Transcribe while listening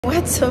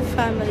What's up,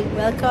 family?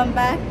 Welcome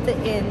back to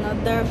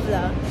another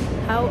vlog.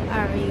 How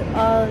are you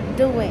all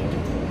doing?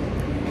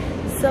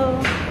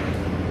 So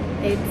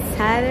it's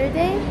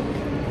Saturday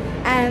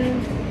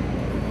and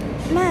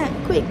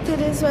quick,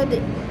 today's what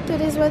day?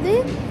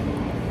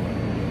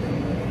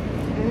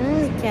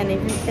 Can't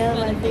even tell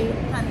what day.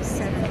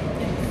 27.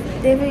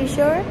 Are you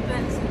sure?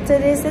 27.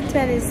 Today's the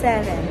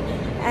 27th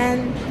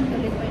and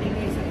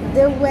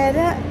the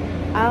weather,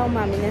 oh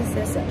mommy,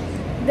 necessary.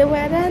 The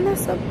weather not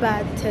so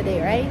bad today,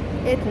 right?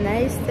 It's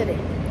nice today.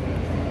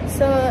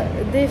 So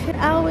David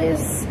always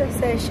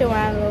says she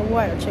want to go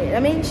World Trade. I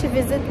mean, she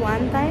visit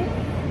one time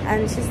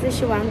and she said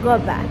she want to go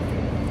back.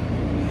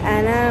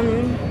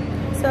 And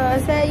so I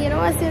said, you know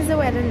what, since the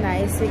weather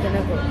nice, we're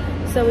gonna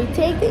go. So we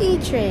take the E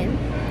train.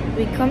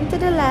 We come to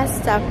the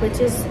last stop, which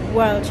is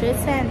World Trade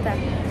Center.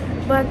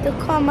 But to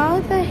come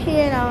out of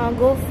here now and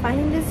go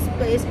find this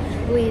place,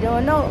 we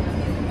don't know.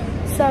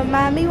 So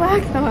mommy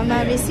walked on,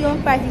 mommy see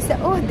one party, said,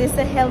 oh, this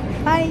a help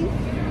fine.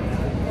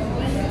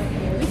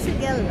 We should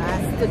get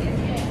last today.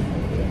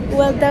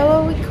 Well, that's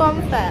what we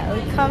come for.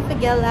 We come to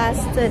get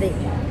last today.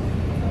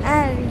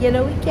 And you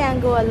know, we can't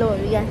go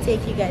alone. We gotta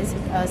take you guys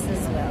with us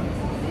as well.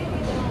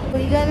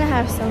 We're gonna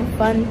have some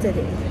fun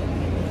today.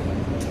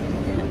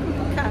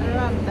 Can't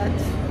run that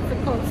to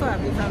come for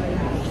me from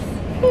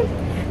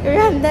last.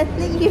 Ram that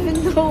thing even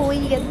though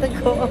we get to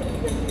go.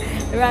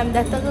 Ram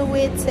that to go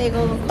wait so you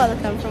go call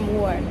come from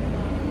work.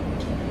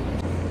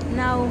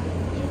 Now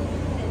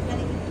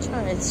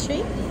Church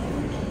Street.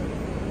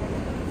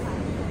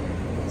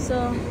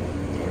 So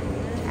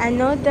I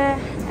know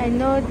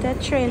the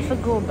train for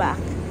go back.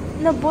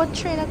 No, both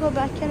train I go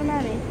back, you know,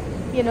 mommy.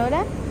 You know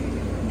that?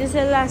 This is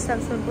the last stop,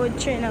 so both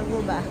train I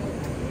go back.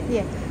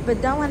 Yeah,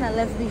 but that one I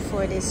left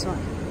before this one.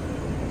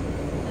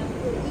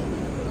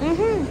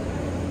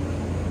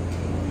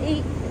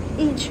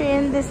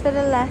 E-train, this is the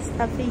last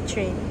stop,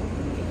 E-train.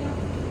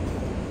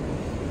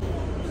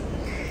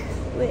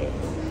 Wait.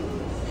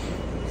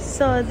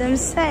 So them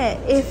say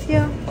if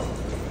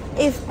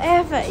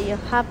ever you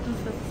happen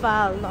to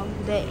fall down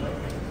there,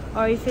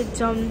 or if you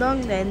jump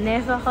down there,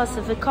 never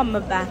hustle to come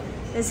back.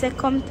 They say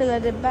come to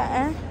the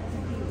back.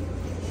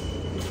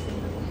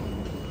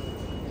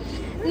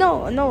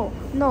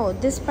 No,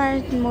 this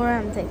part more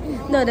I'm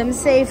saying. No, them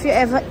say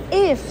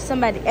if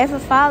somebody ever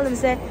fall, them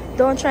say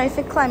don't try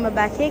to climb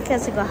back here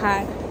because it go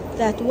hard.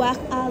 That walk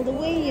all the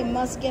way, you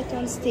must get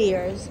on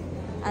stairs.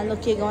 And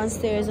look, you go on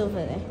stairs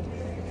over there.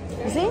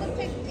 You see?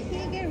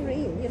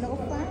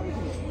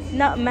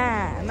 No,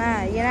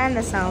 ma, you don't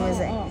understand what I'm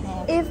saying.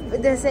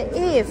 If they say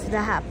if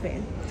that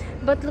happen,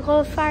 but look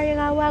how far you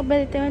gotta walk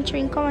by the time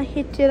train come and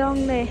hit you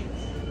down there.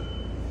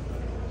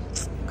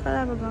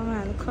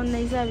 Man, come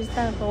next time it's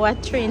time for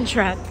what train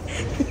track.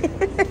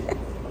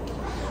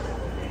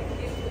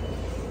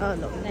 Oh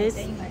look, this.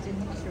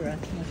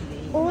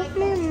 Oh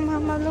man,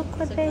 mama, look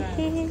what they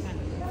hit.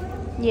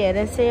 Yeah,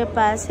 they say you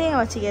pass here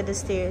once you get the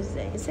stairs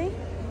there, you see?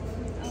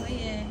 Oh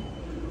yeah.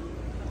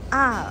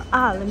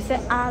 Let me say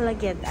all I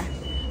get that.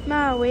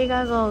 Ma, where you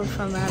gotta go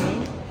from,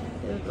 mommy?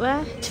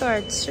 Where?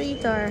 Church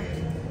Street or?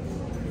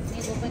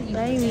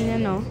 What do you mean, I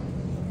know?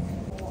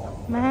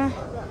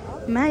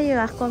 Ma, you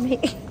gotta come here.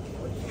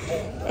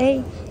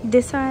 Hey,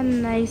 this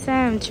one nice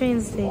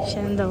train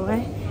station though,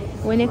 eh?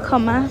 When you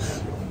come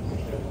off,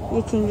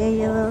 you can get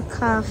your little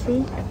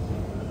coffee.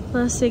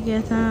 Plus you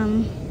get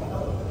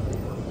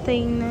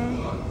thing there.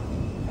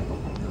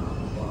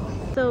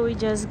 So we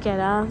just get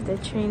off the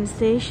train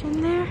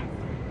station there.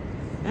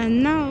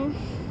 And now,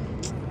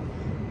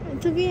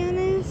 to be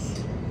honest,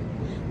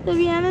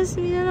 we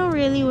don't know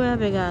really where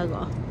we gotta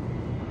go.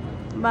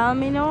 But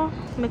me know,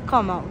 me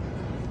come out.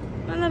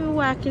 Now let me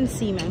walk and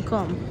see, man,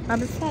 come. I'll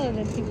be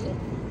following people.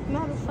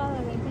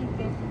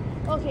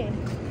 Okay.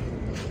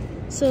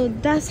 So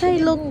that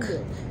side look,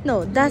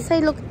 no, that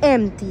side look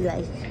empty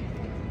like.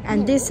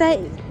 And this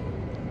side,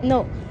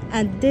 no,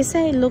 and this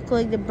side look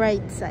like the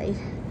bright side.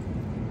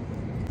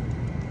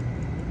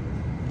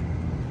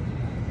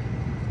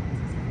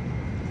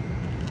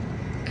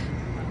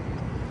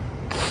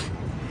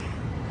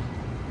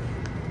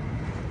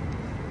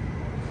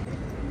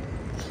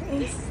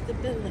 This is the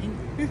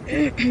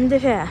building. The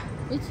fair.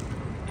 Which?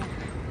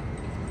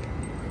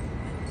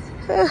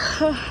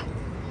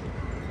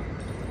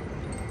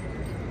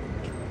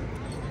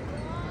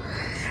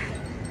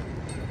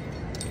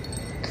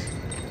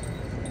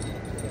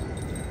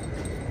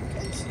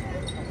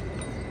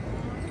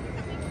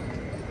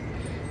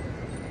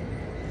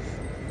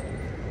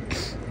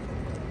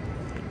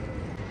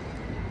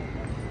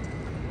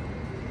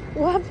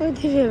 What happened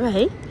to you,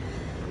 right?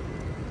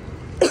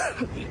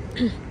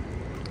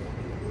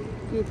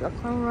 People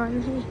come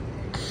run here.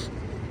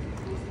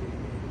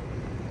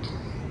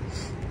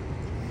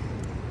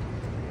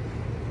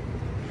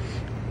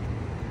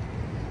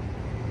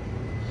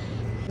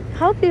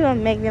 How people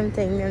make them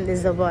think them this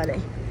is the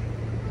body?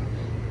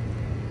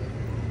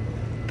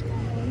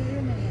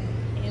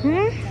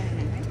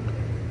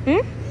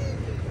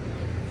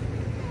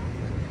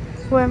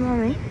 Where,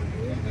 mommy?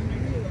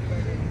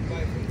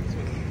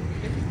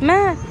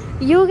 Ma,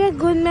 You get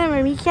good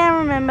memory. We can't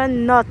remember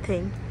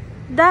nothing.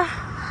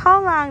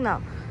 How long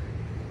now?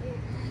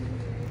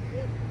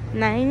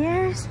 9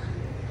 years?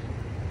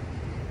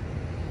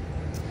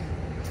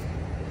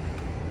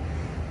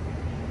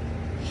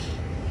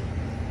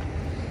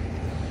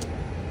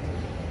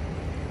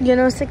 You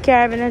know, it's the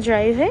caravan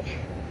driving.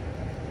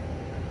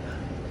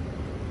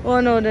 Oh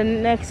no, the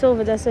next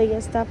over there, so you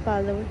get stopped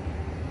all the way.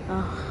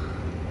 Oh.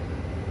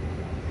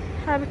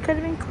 We could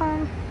have been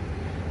come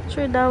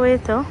through that way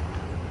too.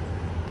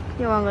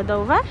 You want to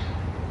go over?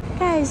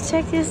 Guys,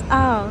 check this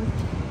out.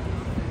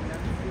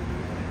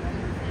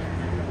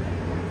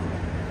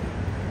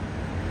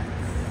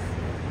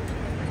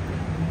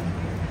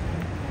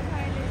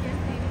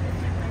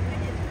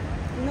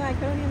 No, I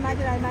can only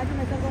imagine. I imagine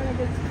myself going like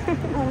this.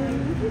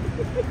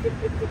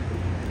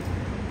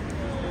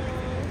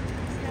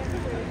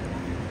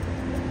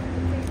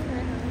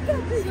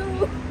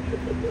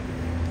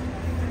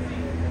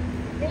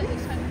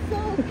 It's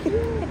so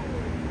cute.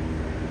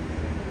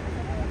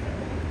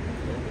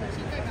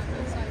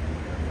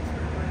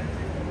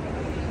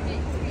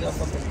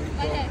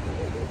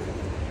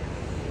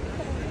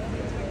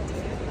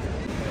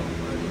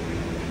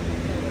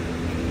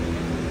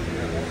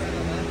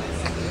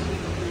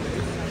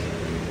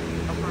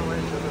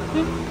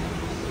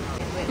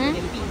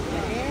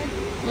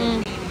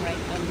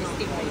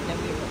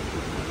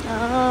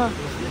 Oh.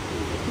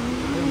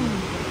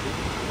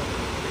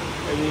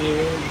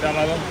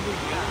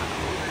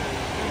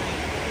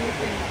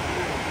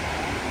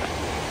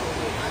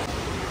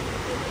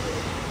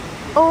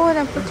 Oh,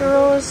 then put the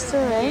rose too,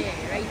 right?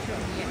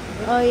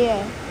 Oh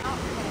yeah.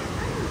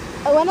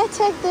 When I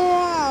check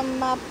the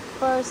map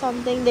or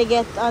something, they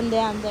get on the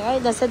end there,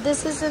 right? They said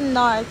this is the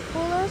North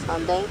Pole or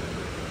something,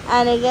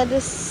 and they get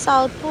the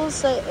South Pole,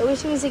 so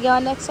which means they go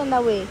next on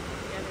the way,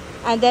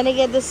 and then they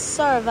get the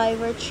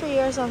Survivor tree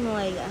or something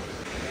like that.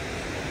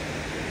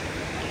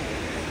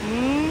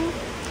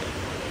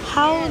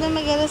 How am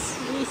I gonna?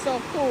 It's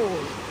so cool.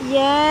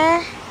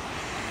 Yeah.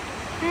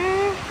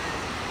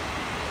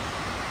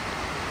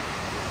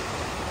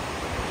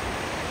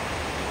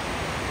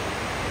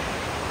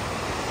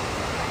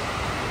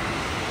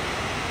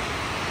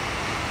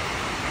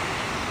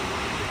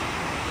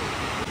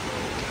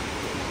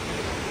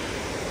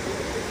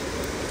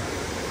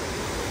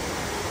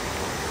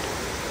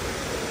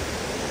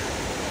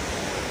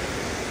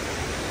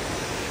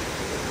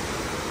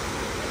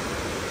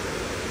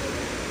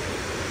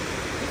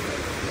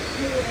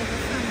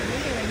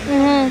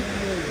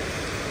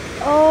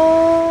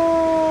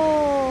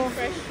 Oh.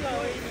 Fresh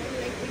flower,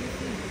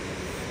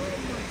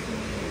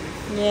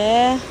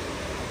 Yeah.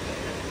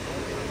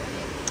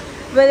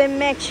 But then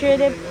make sure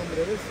they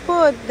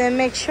put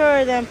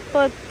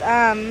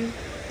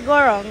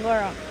go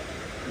wrong.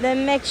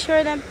 Then make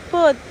sure they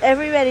put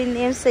everybody's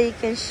name so you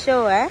can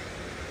show it.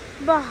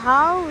 But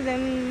how they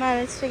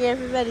manage to get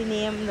everybody's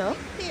name though?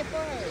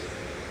 papers.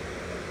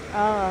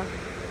 Oh.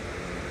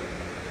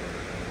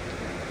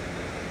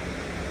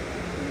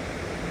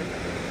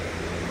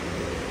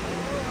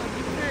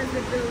 There's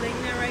a building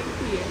there right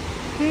here.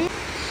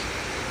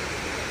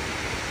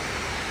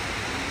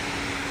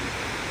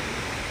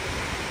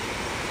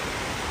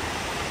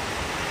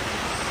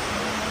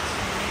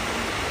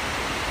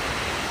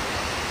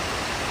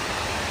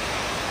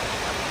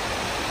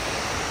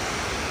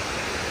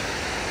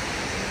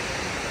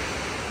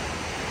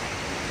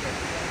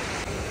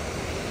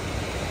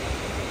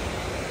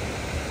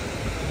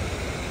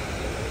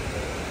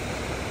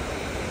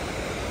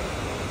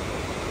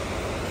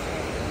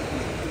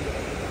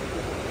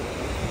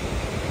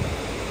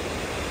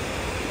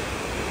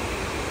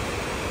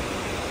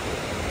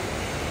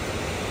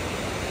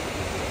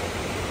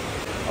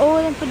 Oh,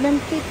 they put them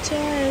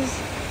pictures.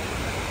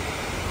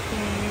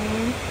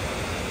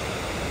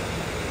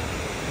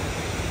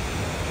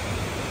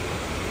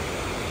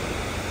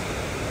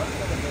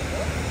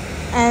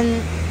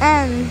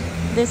 And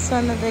this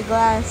one of the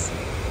glass.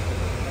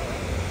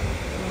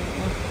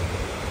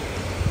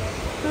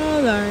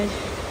 Oh Lord.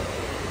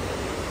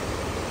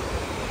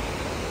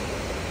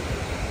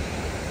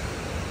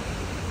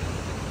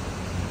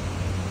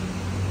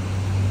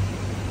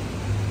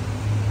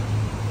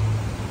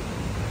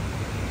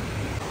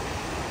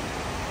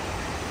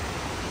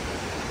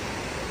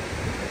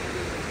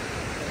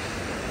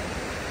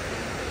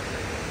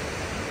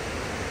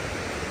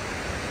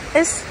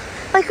 It's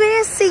like when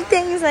you see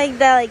things like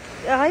that, like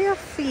how you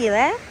feel,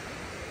 eh?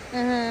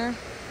 And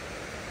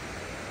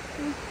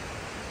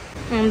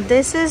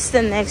this is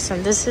the next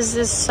one. This is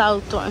the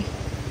south one.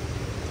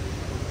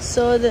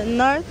 So the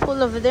North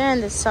Pole over there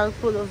and the South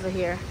Pole over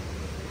here.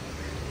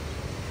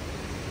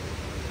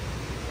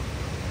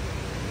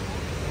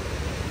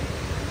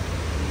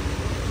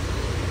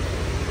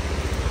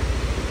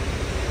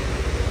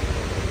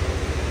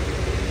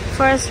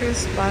 First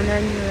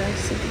responder New York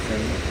City.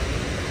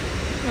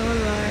 Oh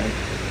Lord.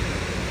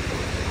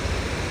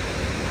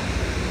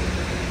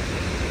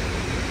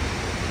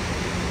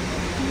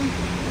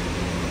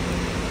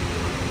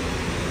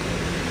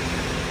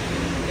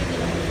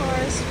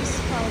 Forest was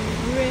found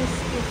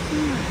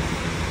risky.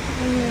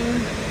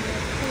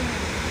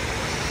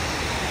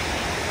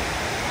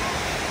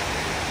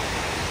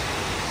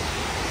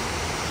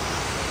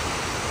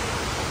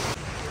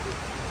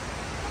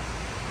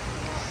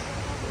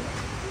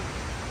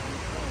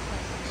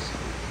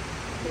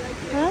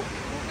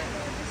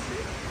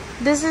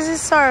 This is a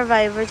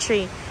survivor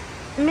tree.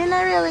 Me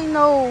not really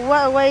know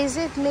what is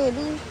it.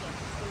 Maybe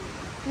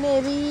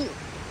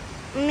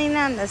me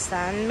not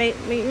understand. Me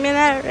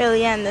not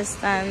really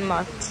understand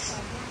much.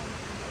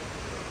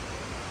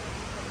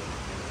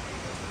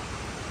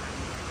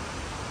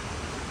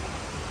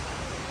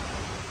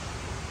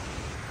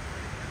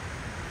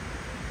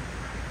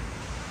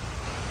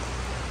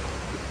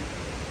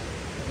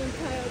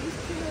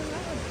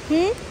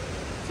 Hmm?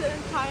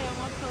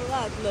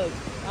 Look,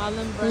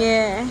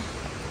 Yeah.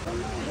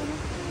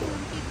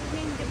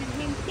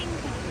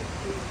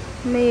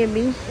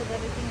 Maybe.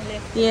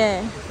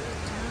 Yeah.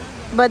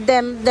 But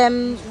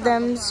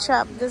them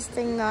strap this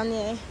thing on,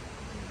 yeah.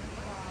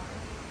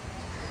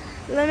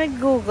 Let me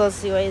Google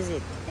see what is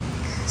it.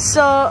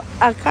 So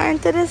according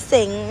to this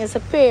thing, it's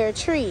a pear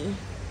tree.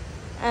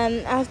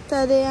 And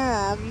after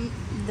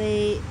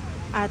they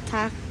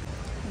attack,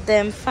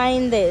 them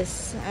find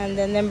this and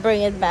then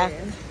bring it back.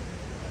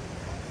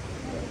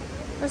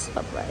 What's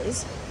up,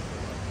 guys?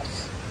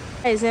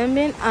 Guys, I'm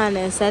being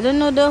honest. I don't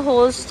know the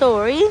whole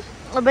story,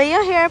 but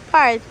you hear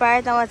part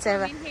and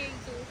whatever.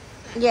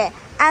 Yeah,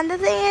 and the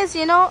thing is,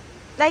 you know,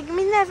 like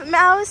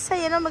I always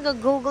say, you know, I go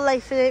Google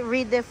like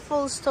read the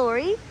full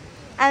story,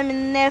 and me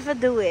never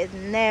do it,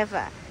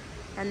 never.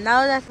 And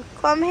now that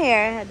I come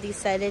here, I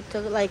decided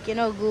to like, you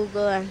know,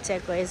 Google and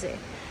check what is it.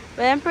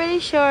 But I'm pretty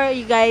sure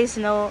you guys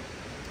know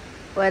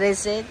what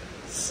is it,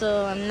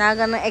 so I'm not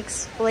gonna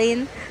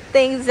explain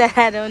things that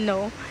I don't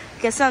know,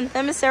 because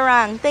sometimes it's the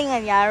wrong thing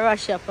and y'all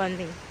rush up on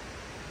me.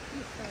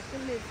 To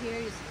live here,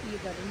 you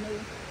gotta know.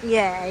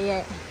 Yeah,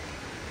 yeah.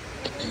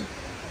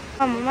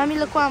 Mommy,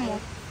 look, Mamo.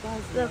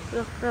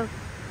 Look.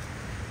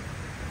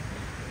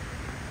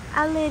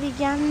 A lady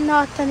got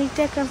nut and he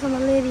taken from a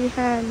lady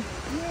hand.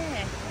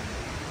 Yeah.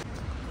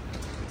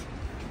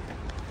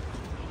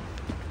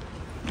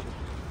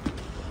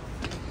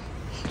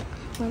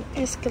 One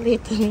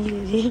escalator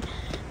nearly.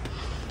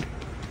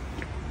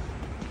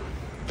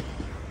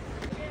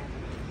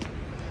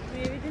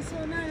 Maybe this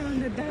one I on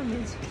the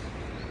damage.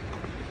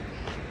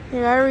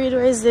 Yeah, I read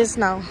what is this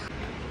now.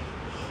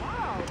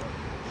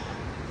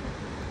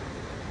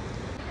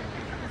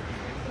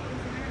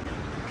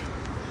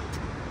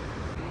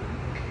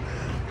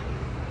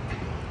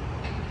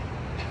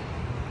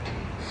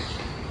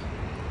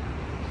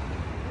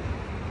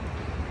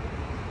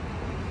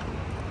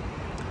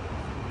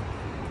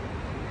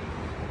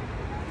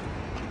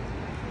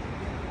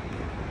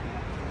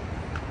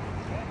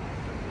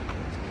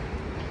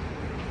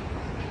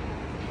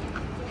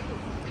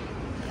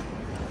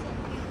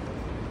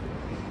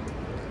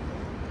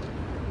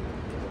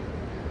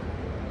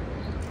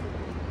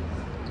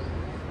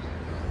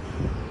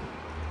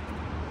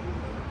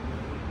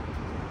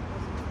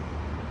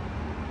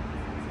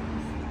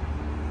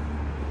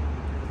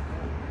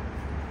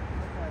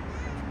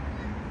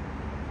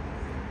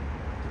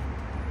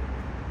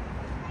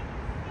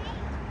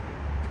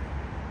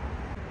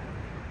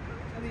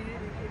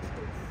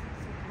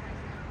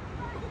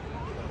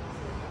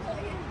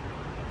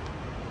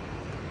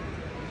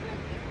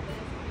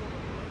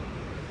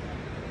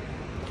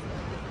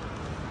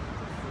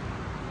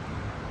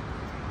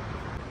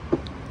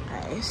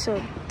 Alright,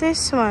 so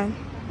this one.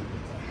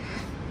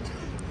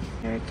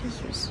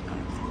 Erica's response.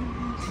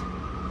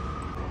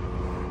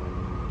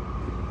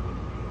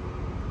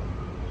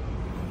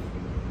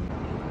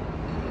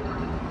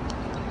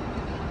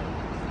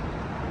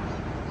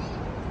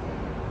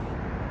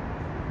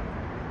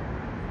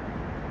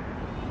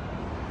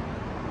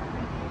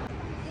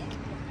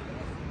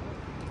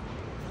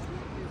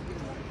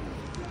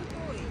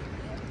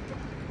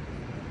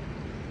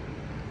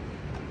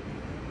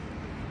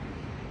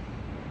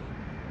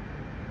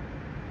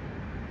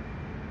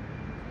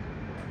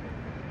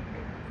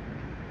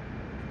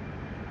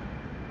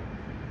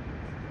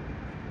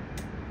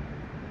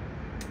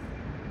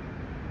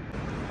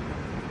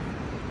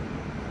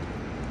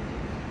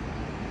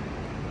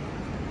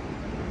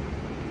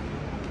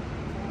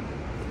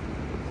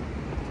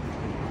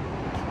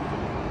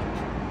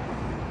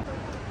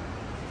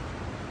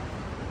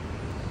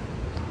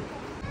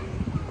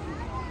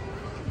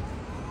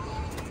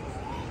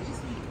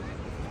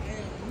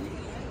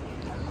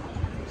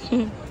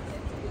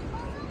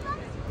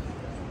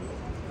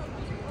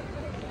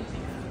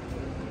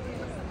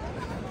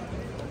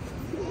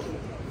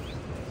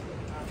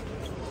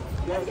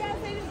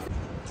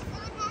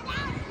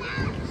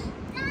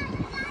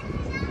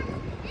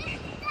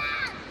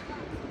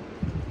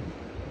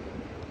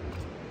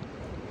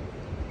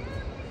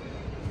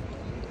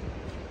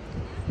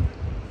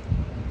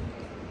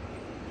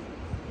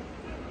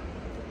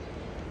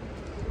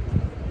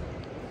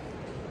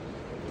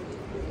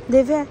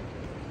 Devia.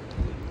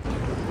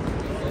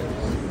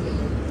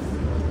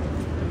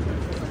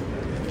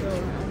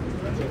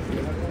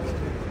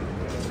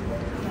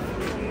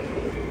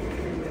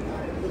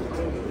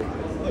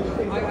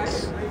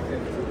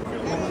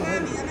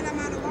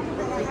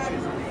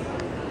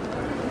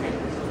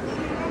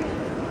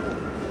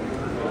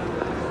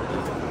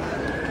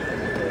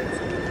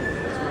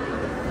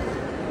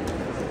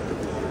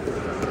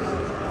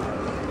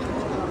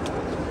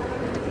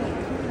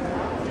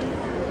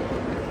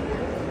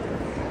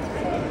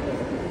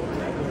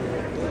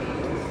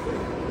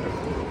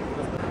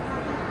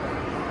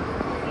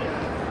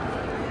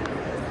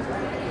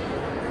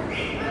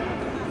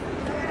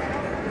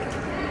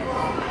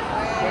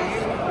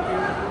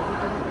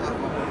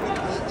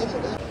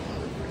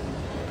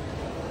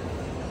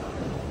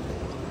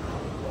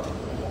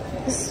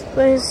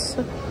 But it's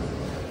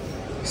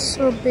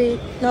so big.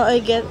 No, I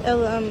get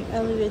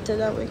elevated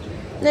that way.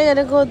 They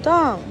gotta go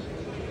down.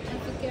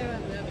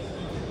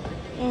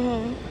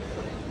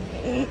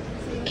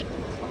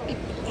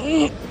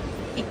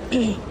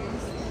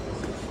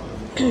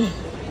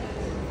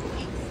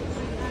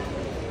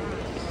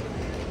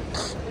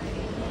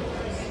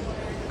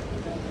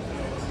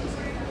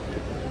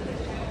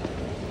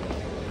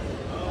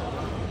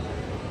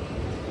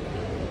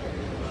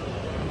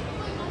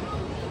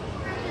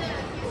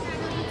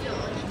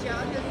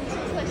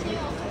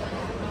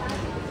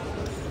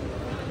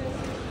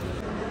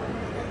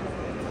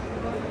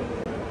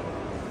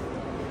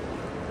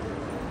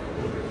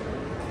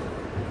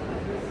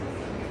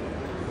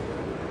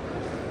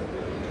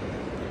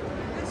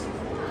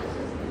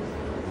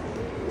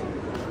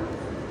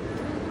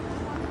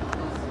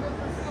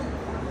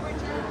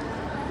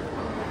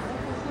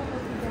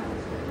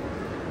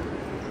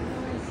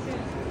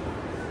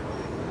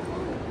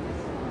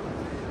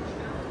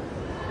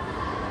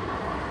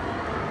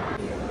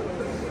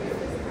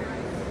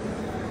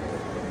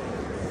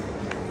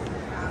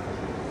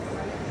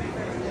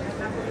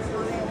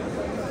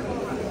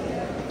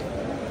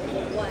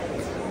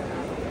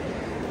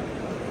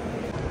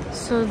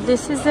 So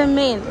this is the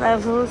main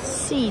level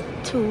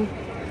C2.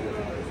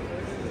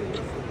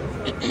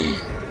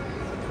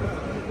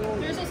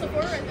 There's a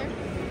support right there.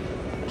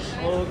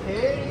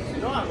 Okay.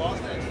 No, I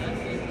lost that.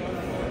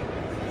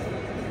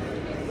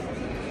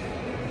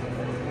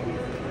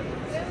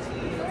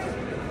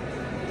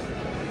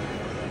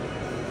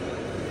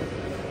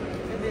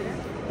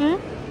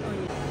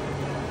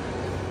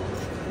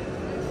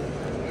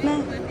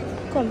 Ma,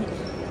 come.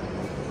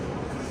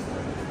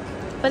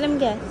 What them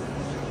get?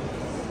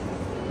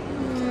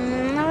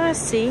 Let's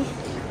see.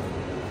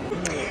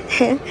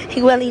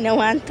 Well, you know,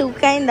 one, two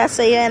kind, that's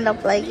why you end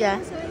up like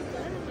that.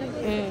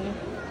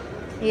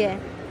 Yeah.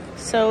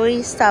 So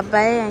we stop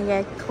by and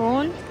get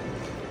cone.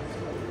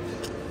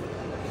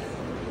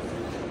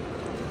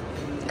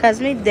 Cause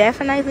me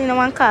definitely don't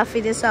want coffee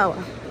this hour.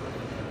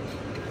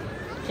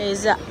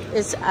 It's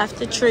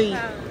after 3.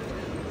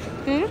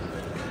 You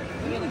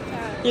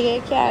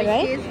get a car,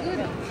 right? It's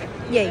good.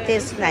 Yeah, it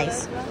tastes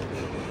nice.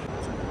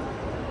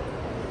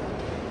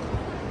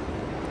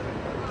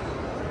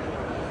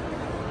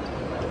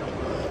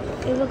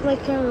 It look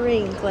like a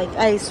rink, like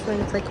ice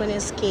rink, like when you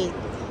skate.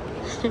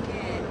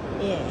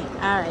 Yeah,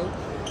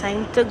 alright.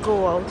 Time to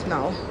go out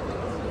now.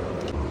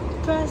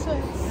 Crossway.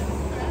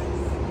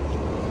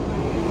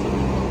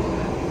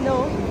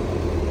 No.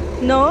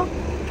 No.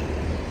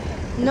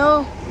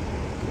 No.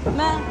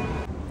 Man.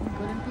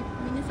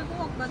 Minutes ago,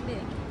 walk back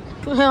there.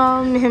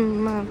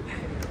 Man.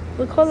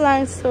 Look how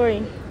long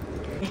story.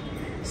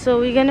 So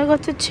we're gonna go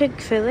to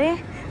Chick-fil-A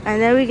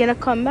and then we're gonna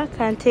come back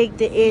and take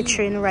the A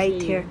train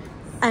right here.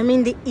 I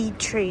mean the E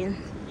train.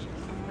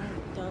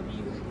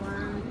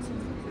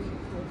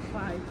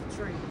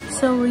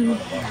 So we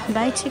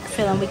buy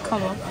Chick-fil-A and we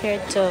come up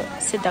here to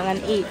sit down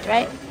and eat,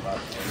 right?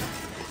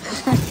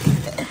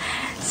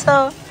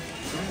 So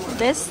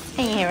this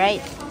thing here,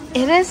 right?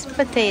 It is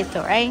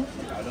potato, right?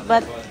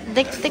 But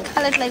they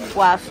call it like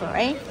waffle,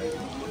 right?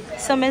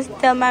 So I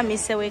tell mommy,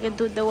 so we could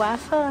do the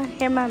waffle.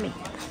 Here, mommy.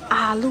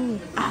 Aloo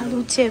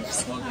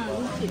chips.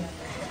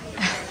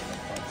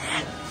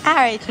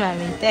 Alright,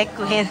 mommy, take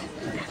it.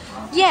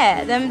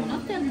 Yeah, them.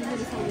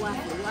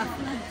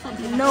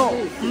 No,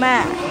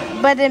 ma,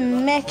 but they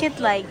make it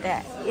like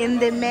that. In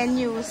the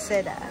menu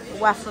said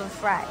waffle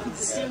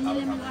fries.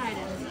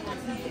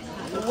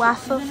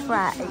 Waffle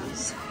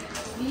fries.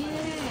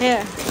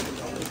 Here.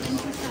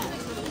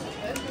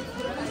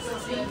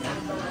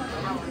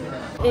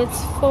 It's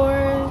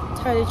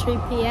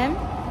 4:33 p.m.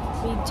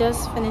 We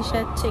just finished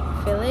at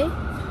Chick-fil-A.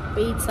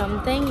 We eat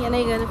something and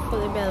I got a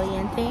full belly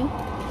and thing.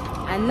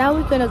 And now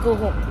we're gonna go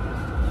home.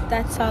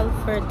 That's all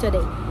for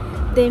today.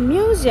 The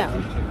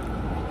museum.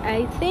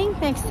 I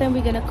think next time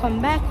we're gonna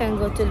come back and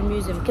go to the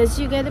museum because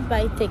you gotta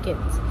buy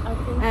tickets.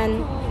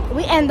 And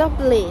we end up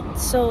late.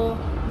 So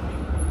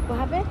what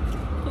happened?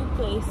 2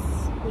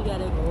 places we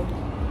gotta go.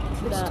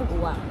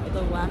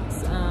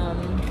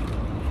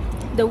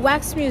 The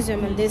wax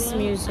museum and this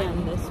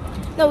museum.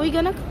 No, we're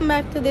gonna come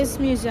back to this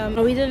museum.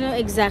 We don't know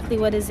exactly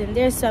what is in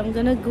there, so I'm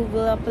gonna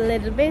Google up a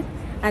little bit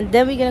and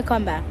then we're gonna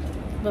come back.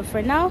 But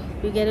for now,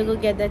 we gotta go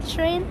get that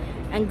train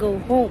and go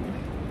home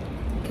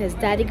because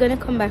daddy gonna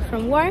come back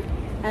from work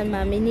and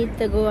mommy need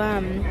to go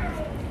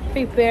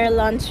prepare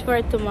lunch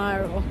for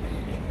tomorrow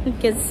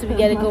because we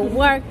gotta go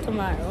work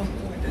tomorrow.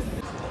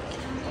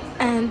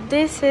 And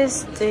this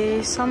is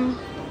the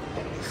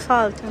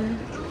Fulton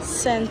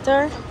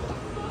Center.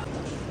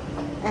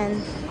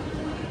 And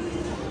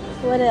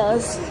what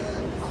else?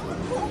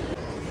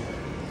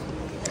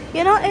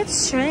 You know, it's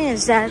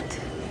strange that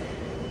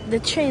the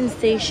train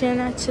station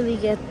actually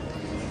get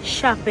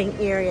shopping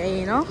area,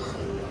 you know?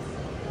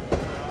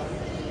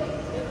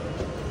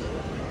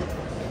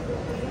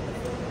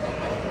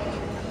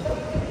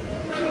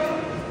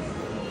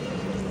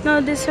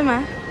 No, this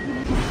one.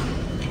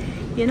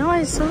 You know,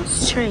 it's so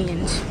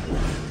strange.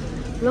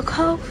 Look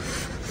how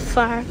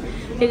far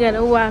We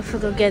gotta walk to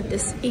go get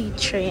this E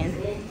train.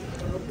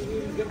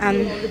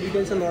 And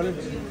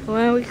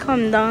when we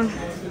come down,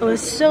 it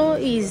was so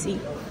easy.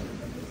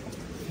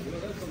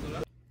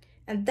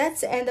 And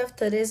that's the end of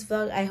today's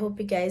vlog. I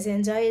hope you guys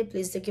enjoy it.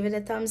 Please do give it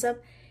a thumbs up.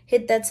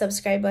 Hit that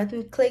subscribe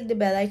button. Click the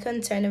bell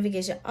icon. Turn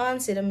notification on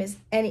so you don't miss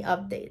any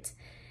updates.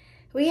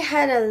 We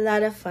had a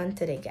lot of fun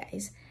today,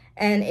 guys.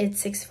 And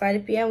it's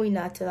 6:40 p.m. We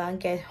not too long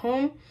get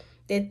home.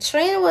 The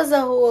train was a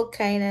whole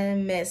kind of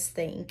mess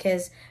thing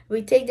because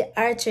we take the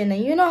R train,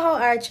 and you know how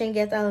R train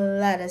get a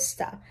lot of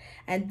stuff.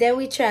 And then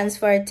we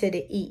transferred to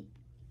the E.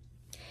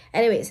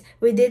 Anyways,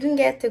 we didn't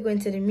get to go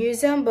into the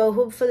museum, but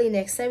hopefully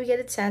next time we get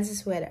a chance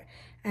this weather.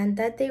 And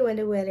that day when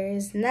the weather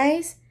is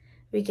nice,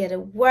 we get to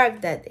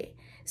work that day.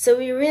 So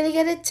we really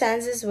get a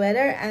chance this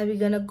weather, and we're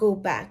gonna go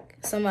back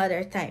some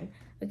other time,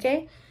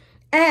 okay?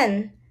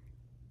 And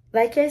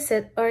like I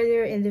said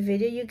earlier in the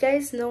video, you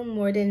guys know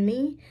more than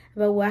me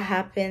about what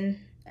happened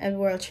at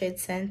World Trade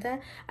Center.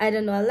 I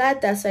don't know a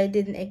lot, that's why I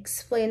didn't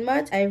explain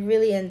much. I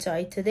really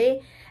enjoyed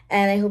today,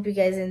 and I hope you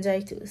guys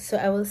enjoy too. So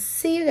I will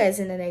see you guys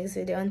in the next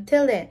video.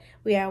 Until then,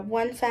 we are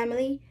one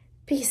family.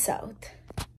 Peace out.